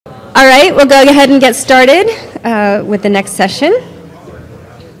All right, we'll go ahead and get started with the next session.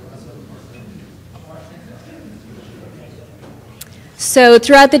 So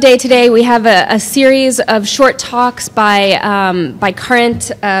throughout the day today, we have a series of short talks by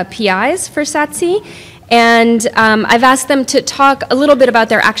current PIs for SaTC. And I've asked them to talk a little bit about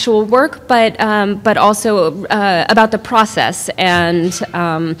their actual work, but also about the process and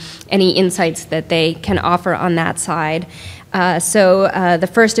any insights that they can offer on that side. So the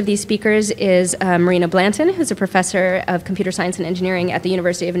first of these speakers is Marina Blanton, who's a professor of computer science and engineering at the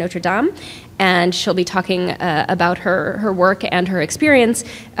University of Notre Dame, and she'll be talking about her work and her experience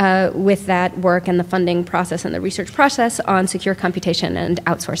with that work and the funding process and the research process on secure computation and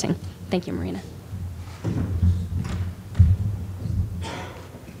outsourcing. Thank you, Marina.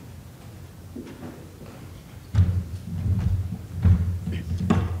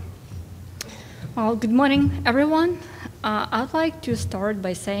 Well, good morning, everyone. I'd like to start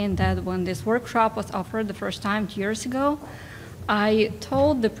by saying that when this workshop was offered the first time 2 years ago, I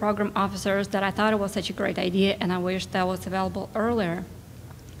told the program officers that I thought it was such a great idea and I wish that was available earlier.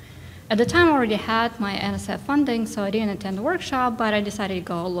 At the time, I already had my NSF funding, so I didn't attend the workshop, but I decided to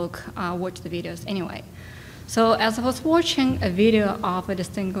go watch the videos anyway. So as I was watching a video of a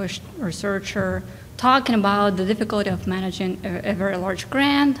distinguished researcher talking about the difficulty of managing a very large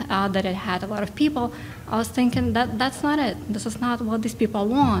grant, that it had a lot of people, I was thinking that's not it. This is not what these people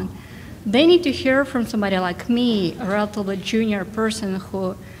want. They need to hear from somebody like me, a relatively junior person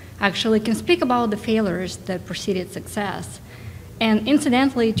who actually can speak about the failures that preceded success. And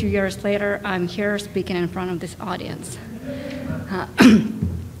incidentally, 2 years later, I'm here speaking in front of this audience.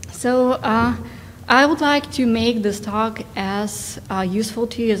 I would like to make this talk as useful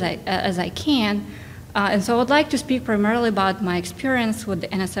to you as I can. And so I would like to speak primarily about my experience with the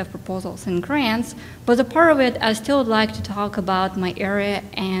NSF proposals and grants, but as a part of it, I still would like to talk about my area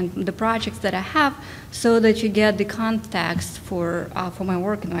and the projects that I have so that you get the context for my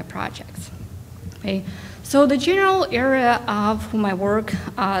work and my projects. Okay. So the general area of my work,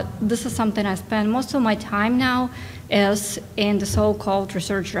 this is something I spend most of my time now, is in the so-called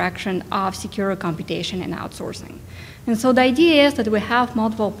research direction of secure computation and outsourcing. And so the idea is that we have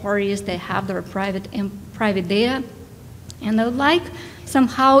multiple parties that have their private data, and they would like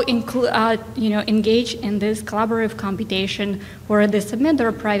somehow engage in this collaborative computation where they submit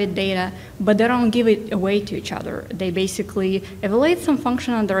their private data, but they don't give it away to each other. They basically evaluate some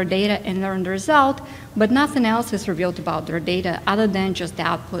function on their data and learn the result, but nothing else is revealed about their data other than just the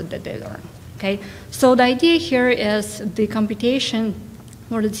output that they learn. Okay? So the idea here is the computation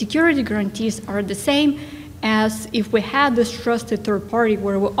or the security guarantees are the same as if we had this trusted third party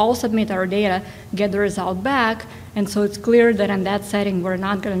where we all submit our data, get the result back, and so it's clear that in that setting we're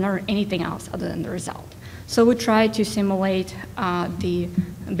not going to learn anything else other than the result. So we try to simulate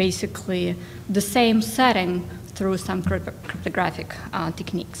basically the same setting through some cryptographic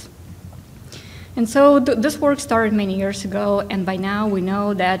techniques. And so this work started many years ago, and by now we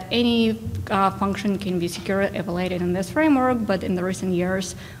know that any function can be securely evaluated in this framework, but in the recent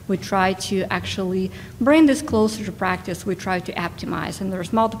years we try to actually bring this closer to practice. We try to optimize, and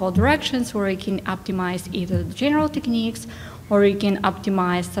there's multiple directions where you can optimize either the general techniques or you can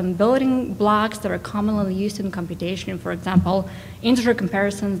optimize some building blocks that are commonly used in computation, for example, integer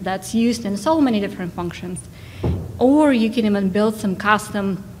comparisons that's used in so many different functions. Or you can even build some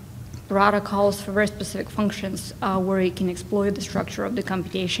custom protocols for very specific functions where you can exploit the structure of the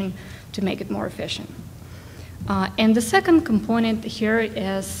computation to make it more efficient. And the second component here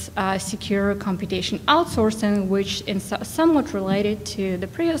is secure computation outsourcing, which is somewhat related to the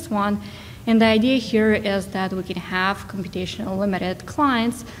previous one. And the idea here is that we can have computational limited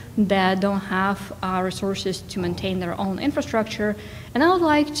clients that don't have resources to maintain their own infrastructure. And I would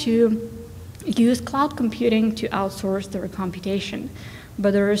like to use cloud computing to outsource their computation.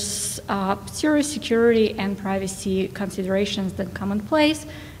 But there's serious security and privacy considerations that come in place,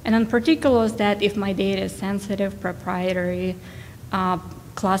 and in particular is that if my data is sensitive, proprietary,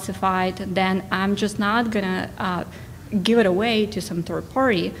 classified, then I'm just not going to give it away to some third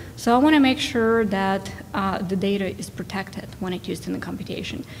party. So I want to make sure that the data is protected when it's used in the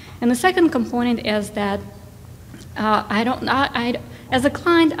computation. And the second component is that as a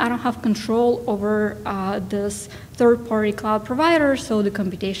client, I don't have control over this third-party cloud provider, so the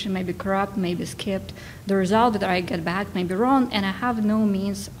computation may be corrupt, may be skipped, the result that I get back may be wrong, and I have no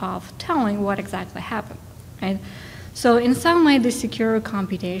means of telling what exactly happened. Right? So in some way, the secure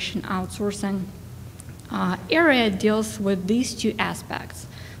computation outsourcing area deals with these two aspects.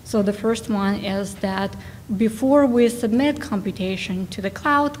 So the first one is that before we submit computation to the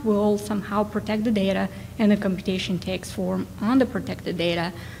cloud, we'll somehow protect the data, and the computation takes form on the protected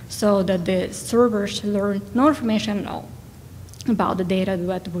data so that the servers learn no information at all about the data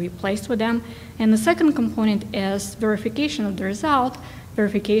that we placed with them. And the second component is verification of the result,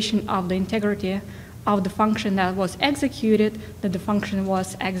 verification of the integrity of the function that was executed, that the function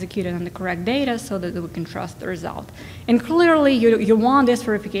was executed on the correct data so that we can trust the result. And clearly, you want this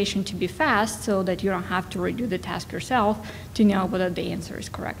verification to be fast so that you don't have to redo the task yourself to know whether the answer is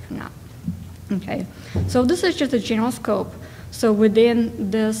correct or not. Okay, so this is just a general scope. So within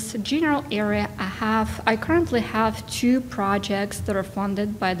this general area, I currently have 2 projects that are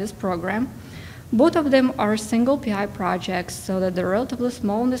funded by this program. Both of them are single PI projects, so that they're relatively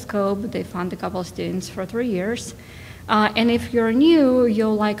small in the scope. They fund a couple of students for 3 years. And if you're new,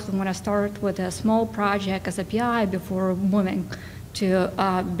 you'll likely want to start with a small project as a PI before moving to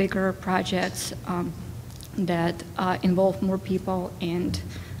bigger projects that involve more people and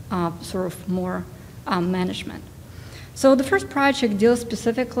sort of more management. So the first project deals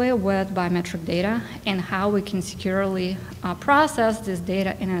specifically with biometric data and how we can securely process this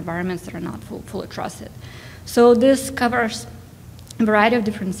data in environments that are not fully trusted. So this covers a variety of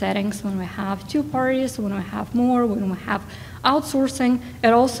different settings when we have 2 parties, when we have more, when we have outsourcing.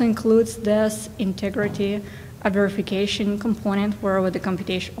 It also includes this integrity verification component where with the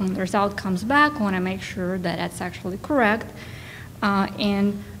computation when the result comes back, we want to make sure that it's actually correct.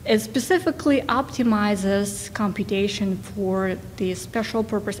 And it specifically optimizes computation for the special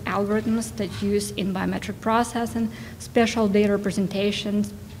purpose algorithms that use in biometric processing, special data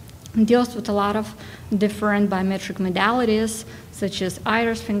representations, and deals with a lot of different biometric modalities, such as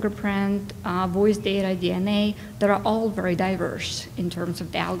iris, fingerprint, voice data, DNA, that are all very diverse in terms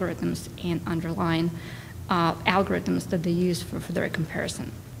of the algorithms and underlying algorithms that they use for their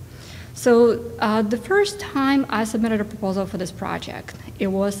comparison. So the first time I submitted a proposal for this project, it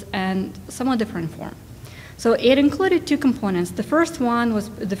was in somewhat different form. So it included 2 components. The first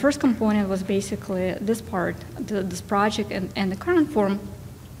component was basically this part, this project and the current form,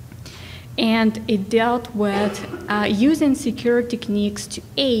 and it dealt with using secure techniques to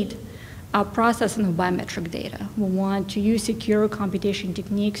aid processing of biometric data. We want to use secure computation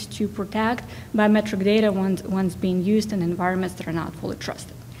techniques to protect biometric data once being used in environments that are not fully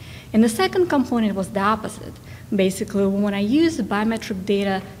trusted. And the second component was the opposite. Basically, we want to use biometric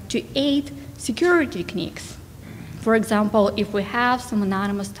data to aid security techniques. For example, if we have some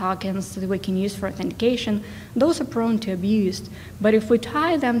anonymous tokens that we can use for authentication, those are prone to abuse. But if we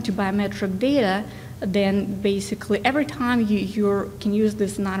tie them to biometric data, then basically every time you can use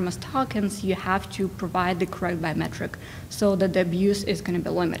these anonymous tokens, you have to provide the correct biometric so that the abuse is going to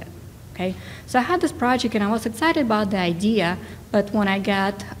be limited. Okay? So I had this project and I was excited about the idea, but when I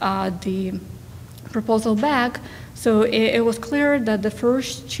got the proposal back, so it was clear that the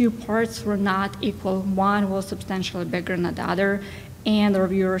first 2 parts were not equal. One was substantially bigger than the other, and the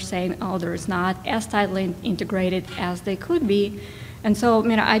reviewers saying, oh, there's not as tightly integrated as they could be. And so,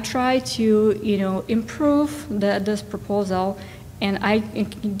 I tried to, improve this proposal, and I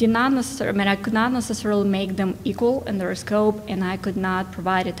did not necessarily, I could not necessarily make them equal in their scope, and I could not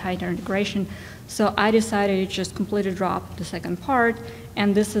provide a tighter integration. So I decided to just completely drop the second part,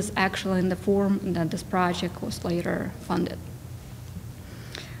 and this is actually in the form that this project was later funded.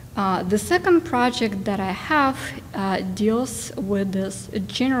 The second project that I have deals with this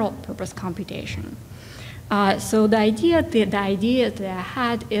general purpose computation. So the idea that I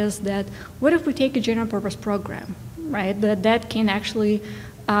had is that what if we take a general purpose program, right, that can actually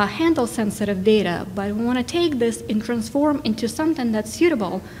handle sensitive data, but we want to take this and transform into something that's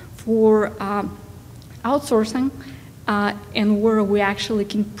suitable for outsourcing and where we actually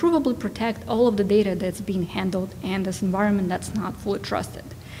can provably protect all of the data that's being handled in this environment that's not fully trusted.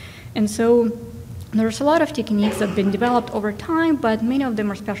 And so there's a lot of techniques that have been developed over time, but many of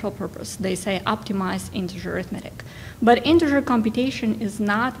them are special purpose. They say optimize integer arithmetic. But integer computation is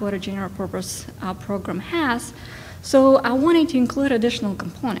not what a general purpose program has, so I wanted to include additional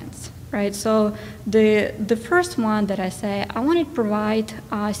components, right? So the first one that I say, I wanted to provide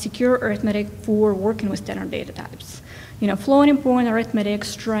secure arithmetic for working with standard data types. Floating point arithmetic,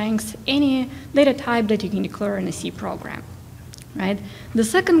 strings, any data type that you can declare in a C program. Right? The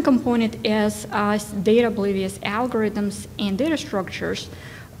second component is data oblivious algorithms and data structures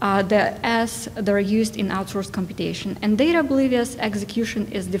that are used in outsourced computation. And data oblivious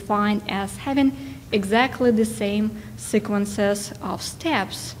execution is defined as having exactly the same sequences of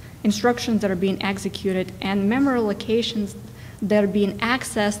steps, instructions that are being executed, and memory locations that are being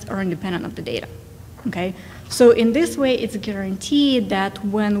accessed are independent of the data. Okay? So in this way, it's guaranteed that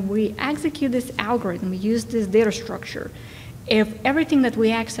when we execute this algorithm, we use this data structure, if everything that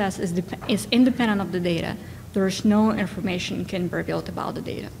we access is independent of the data, there's no information can be revealed about the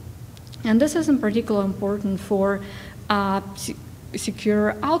data. And this is in particular important for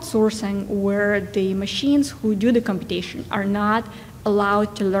secure outsourcing, where the machines who do the computation are not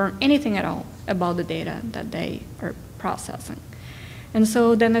allowed to learn anything at all about the data that they are processing. And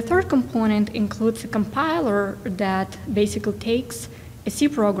so then the third component includes a compiler that basically takes a C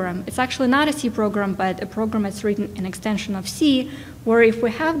program. It's actually not a C program, but a program that's written an extension of C, where if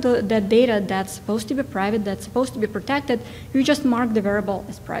we have that data that's supposed to be private, that's supposed to be protected, you just mark the variable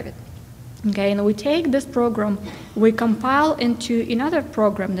as private. Okay, and we take this program, we compile into another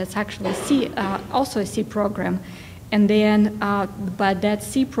program that's actually C, also a C program, and then, but that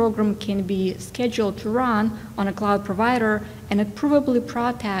C program can be scheduled to run on a cloud provider, and it provably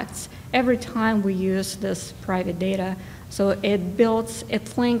protects every time we use this private data. So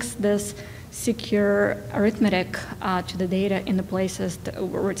it links this secure arithmetic to the data in the places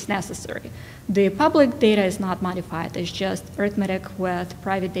where it's necessary. The public data is not modified, it's just arithmetic with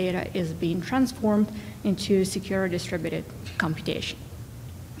private data is being transformed into secure distributed computation.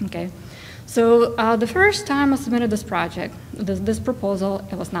 Okay. So the first time I submitted this project, this proposal,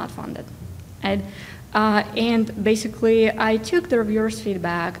 it was not funded. Right? And basically, I took the reviewers'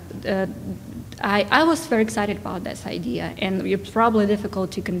 feedback. I was very excited about this idea, and it's probably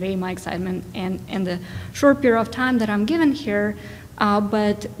difficult to convey my excitement in the short period of time that I'm given here.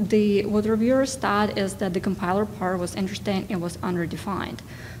 But what reviewers thought is that the compiler part was interesting and was underdefined.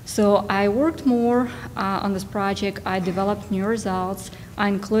 So I worked more on this project. I developed new results. I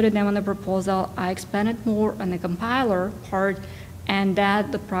included them in the proposal. I expanded more on the compiler part, and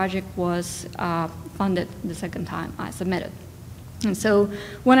that the project was funded the second time I submitted. And so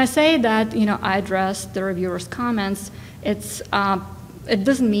when I say that, I addressed the reviewers' comments, it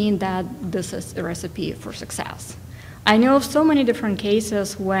doesn't mean that this is a recipe for success. I know of so many different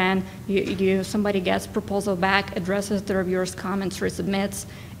cases when somebody gets proposal back, addresses the reviewers' comments, resubmits,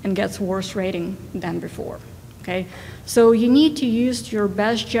 and gets worse rating than before. Okay? So you need to use your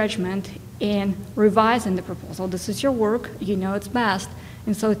best judgment in revising the proposal. This is your work, you know it's best,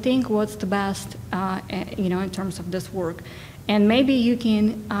 and so think what's the best in terms of this work. And maybe you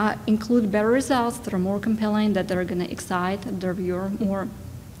can include better results that are more compelling, that are going to excite the reviewer more,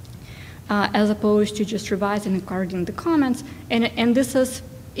 as opposed to just revising and correcting the comments. And this is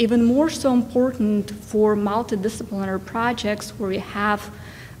even more so important for multidisciplinary projects where we have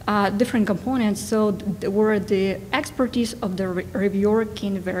different components, so where the expertise of the reviewer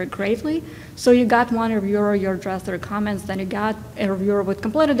can vary greatly. So you got one reviewer, you address their comments, then you got a reviewer with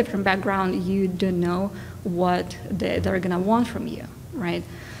completely different background, you don't know what they're going to want from you, right?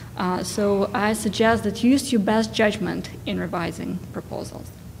 So I suggest that you use your best judgment in revising proposals.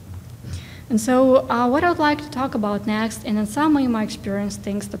 And so what I would like to talk about next, and in some way my experience,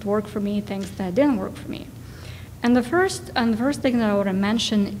 things that worked for me, things that didn't work for me. And the first thing that I want to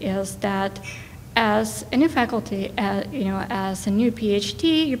mention is that as a new faculty, as a new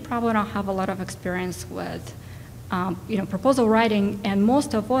PhD, you probably don't have a lot of experience with proposal writing, and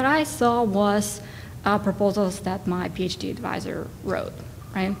most of what I saw was proposals that my PhD advisor wrote,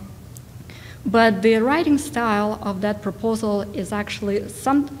 right? But the writing style of that proposal is actually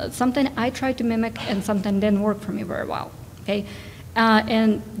something I tried to mimic and something didn't work for me very well, okay?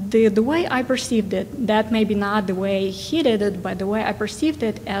 And the way I perceived it, that maybe not the way he did it, but the way I perceived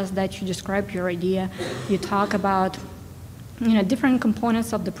it as that you describe your idea, you talk about different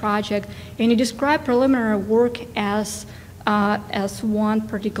components of the project, and you describe preliminary work as one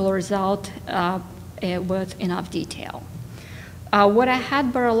particular result with enough detail. What I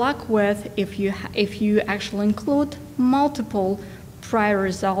had better luck with, if you actually include multiple prior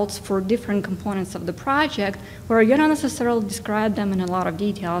results for different components of the project, where you don't necessarily describe them in a lot of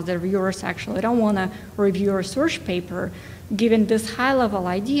detail. The reviewers actually don't want to review your research paper given this high-level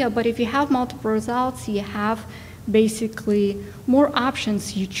idea, but if you have multiple results, you have basically more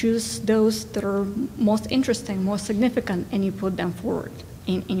options. You choose those that are most interesting, most significant, and you put them forward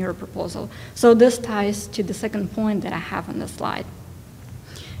in your proposal. So this ties to the second point that I have on the slide.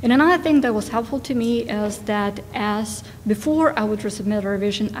 And another thing that was helpful to me is that before I would resubmit a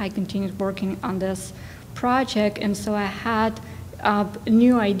revision, I continued working on this project, and so I had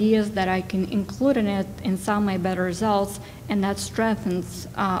new ideas that I can include in it in some of my better results, and that strengthens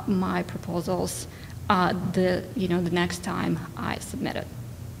my proposals the next time I submit it.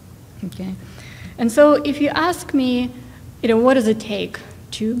 Okay, and so if you ask me, what does it take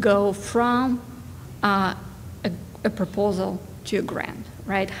to go from a proposal to a grant,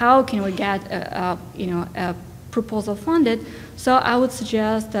 right? How can we get a proposal funded? So I would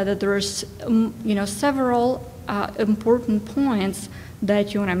suggest that there's several important points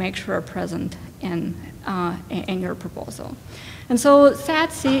that you want to make sure are present in your proposal. And so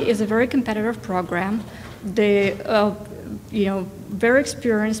SaTC is a very competitive program. The very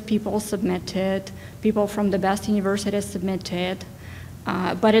experienced people submitted, people from the best universities submitted,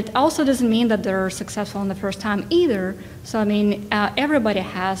 but it also doesn't mean that they're successful in the first time either. So I mean, everybody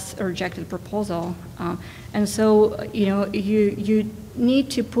has a rejected proposal, and so you need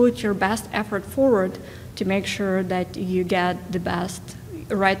to put your best effort forward to make sure that you get the best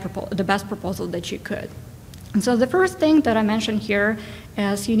proposal that you could. And so the first thing that I mentioned here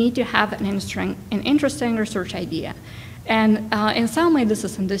is you need to have an interesting research idea. And in some way this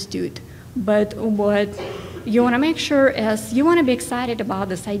is understood, but what you want to make sure is you want to be excited about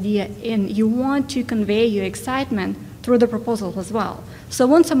this idea and you want to convey your excitement through the proposal as well. So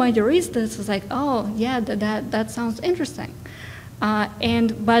when somebody reads this, it's like, oh yeah, that sounds interesting. But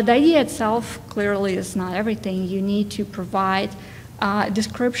the idea itself clearly is not everything. You need to provide a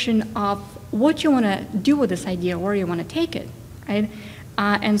description of what you want to do with this idea, where you want to take it, right?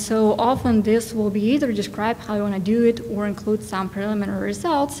 And so often this will be either describe how you want to do it or include some preliminary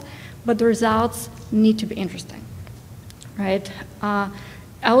results, but the results need to be interesting, right?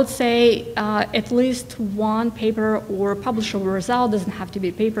 I would say at least one paper or publishable result, doesn't have to be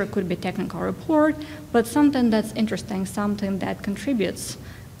a paper, it could be a technical report, but something that's interesting, something that contributes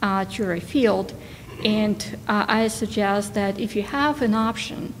to your field. And I suggest that if you have an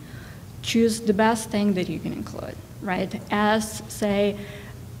option, choose the best thing that you can include, right? As, say,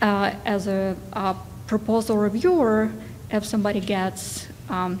 as a proposal reviewer, if somebody gets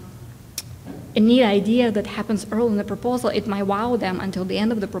a neat idea that happens early in the proposal, it might wow them until the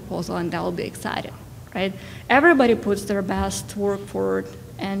end of the proposal, and they'll be excited, right? Everybody puts their best work forward,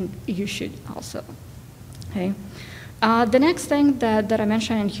 and you should also, okay? The next thing that I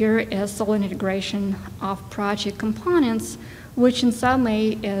mentioned in here is solid integration of project components, which in some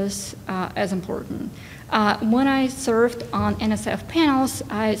way is as important. When I served on NSF panels,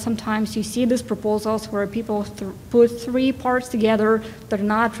 sometimes you see these proposals where people put three parts together that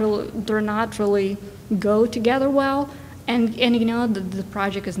are not really go together well, and you know the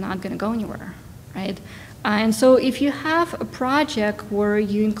project is not going to go anywhere, right? And so if you have a project where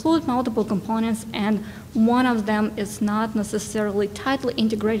you include multiple components and one of them is not necessarily tightly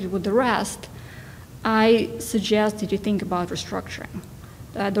integrated with the rest, I suggest that you think about restructuring.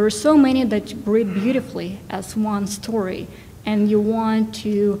 There are so many that read beautifully as one story, and you want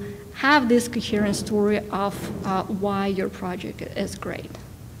to have this coherent story of why your project is great.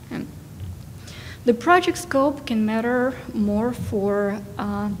 And the project scope can matter more for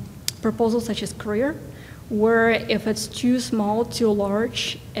proposals such as career, where if it's too small, too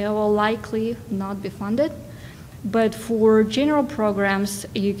large, it will likely not be funded. But for general programs,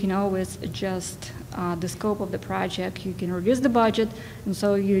 you can always adjust the scope of the project. You can reduce the budget, and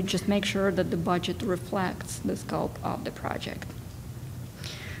so you just make sure that the budget reflects the scope of the project.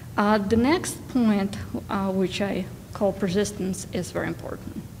 The next point, which I call persistence, is very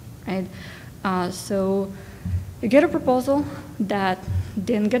important, right? So you get a proposal that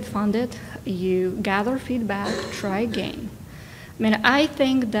didn't get funded, you gather feedback, try again. I mean, I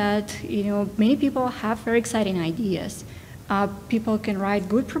think that many people have very exciting ideas. People can write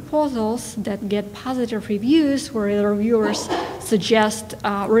good proposals that get positive reviews where the reviewers suggest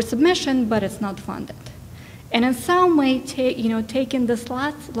resubmission, but it's not funded. And in some way, taking this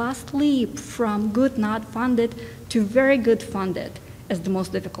last leap from good not funded to very good funded is the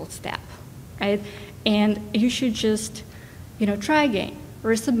most difficult step, right? And you should just try again,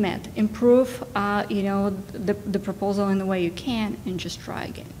 resubmit, improve the proposal in the way you can, and just try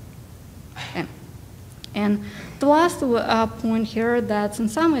again. Okay. And the last point here that's in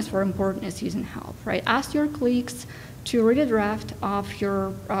some ways very important is using help, right? Ask your colleagues to read a draft of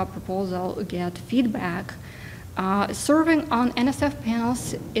your proposal, get feedback. Serving on NSF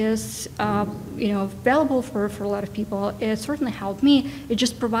panels is valuable for a lot of people. It certainly helped me. It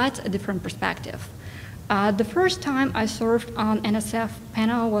just provides a different perspective. The first time I served on NSF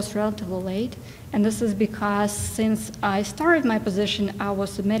panel was relatively late, and this is because since I started my position, I was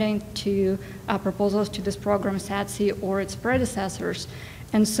submitting to proposals to this program, SaTC, or its predecessors.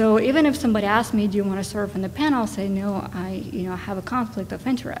 And so even if somebody asked me, do you want to serve on the panel, I'll say, no, I have a conflict of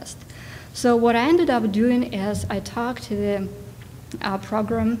interest. So what I ended up doing is I talked to the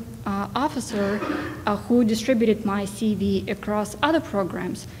program officer who distributed my CV across other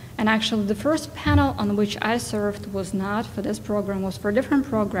programs. And actually, the first panel on which I served was not for this program, was for a different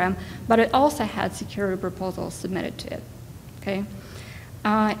program, but it also had security proposals submitted to it. okay?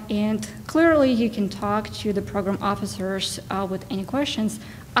 And clearly you can talk to the program officers with any questions.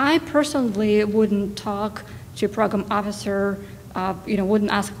 I personally wouldn't talk to a program officer,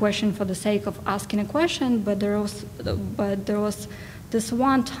 wouldn't ask a question for the sake of asking a question, but there was this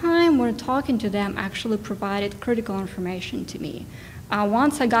one time when talking to them actually provided critical information to me.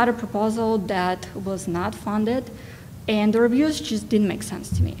 Once I got a proposal that was not funded, and the reviews just didn't make sense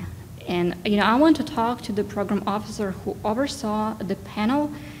to me. And I want to talk to the program officer who oversaw the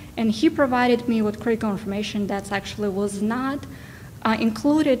panel, and he provided me with critical information that actually was not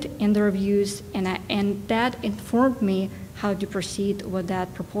included in the reviews, and that informed me how to proceed with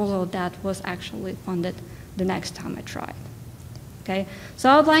that proposal that was actually funded the next time I tried. Okay, so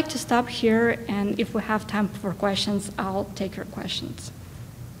I would like to stop here, and if we have time for questions, I'll take your questions.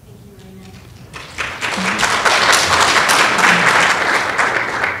 Thank you, Marina.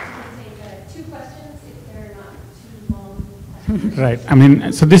 Two questions if they're not too long. Right. I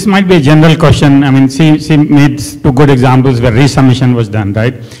mean, so this might be a general question. I mean, she made two good examples where resubmission was done,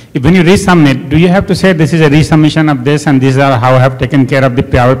 right? When you resubmit, do you have to say this is a resubmission of this and these are how I have taken care of the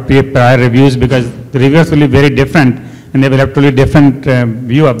prior reviews, because the reviews will be very different and they will have totally different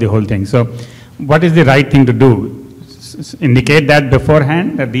view of the whole thing. So what is the right thing to do? Indicate that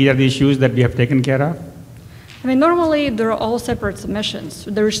beforehand, that these are the issues that we have taken care of? I mean, normally they're all separate submissions.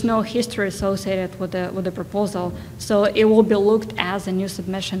 There's no history associated with the proposal, so it will be looked as a new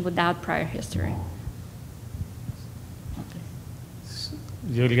submission without prior history.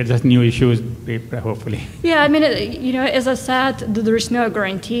 You will get just new issues, hopefully. Yeah, I mean, as I said, there's no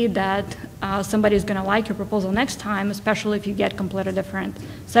guarantee that somebody's going to like your proposal next time, especially if you get completely different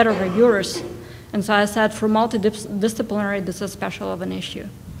set of reviewers. And so I said, for multidisciplinary, this is special of an issue.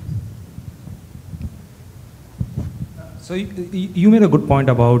 So you made a good point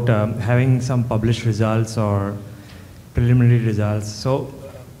about having some published results or preliminary results. So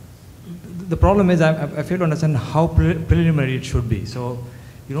the problem is I fail to understand how preliminary it should be. So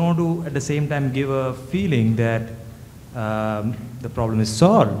you don't want to, at the same time, give a feeling that the problem is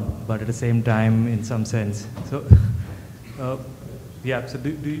solved, but at the same time, in some sense. So, yeah, so do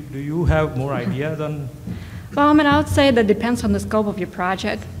you have more ideas on? Well, I mean, I would say that depends on the scope of your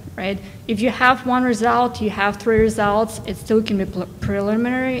project, right? If you have one result, you have 3 results, it still can be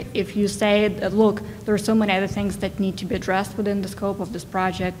preliminary. If you say that, look, there are so many other things that need to be addressed within the scope of this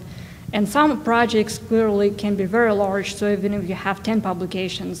project, and some projects clearly can be very large, so even if you have 10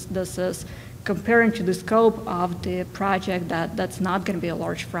 publications, this is comparing to the scope of the project that's not going to be a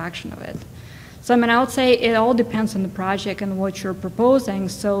large fraction of it. So I mean, I would say it all depends on the project and what you're proposing,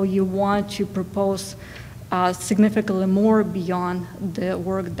 so you want to propose significantly more beyond the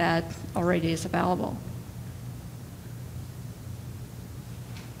work that already is available.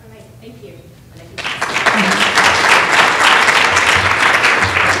 All right, thank you.